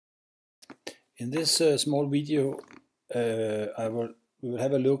In this small video, we will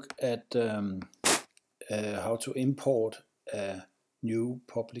have a look at how to import a new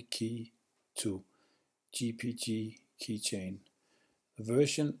public key to GpG keychain. The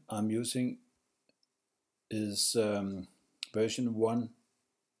version I'm using is version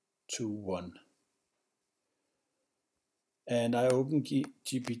 1.2.1, and I open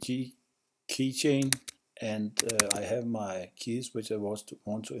GpG keychain, and I have my keys which I want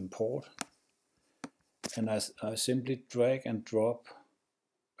to import. And I simply drag and drop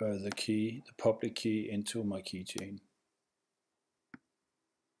the public key, into my keychain.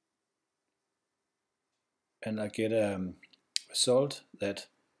 And I get a result that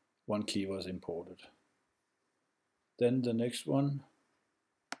one key was imported. Then the next one,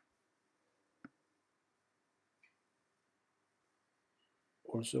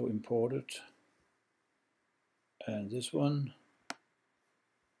 also imported. And this one,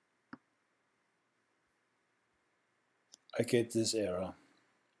 I get this error.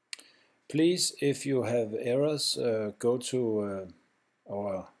 Please, if you have errors, go to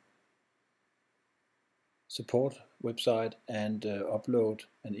our support website and upload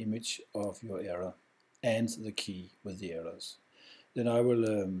an image of your error and the key with the errors. Then I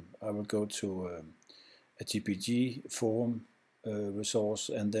will go to a GpG forum resource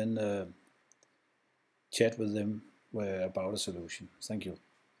and then chat with them about a solution. Thank you.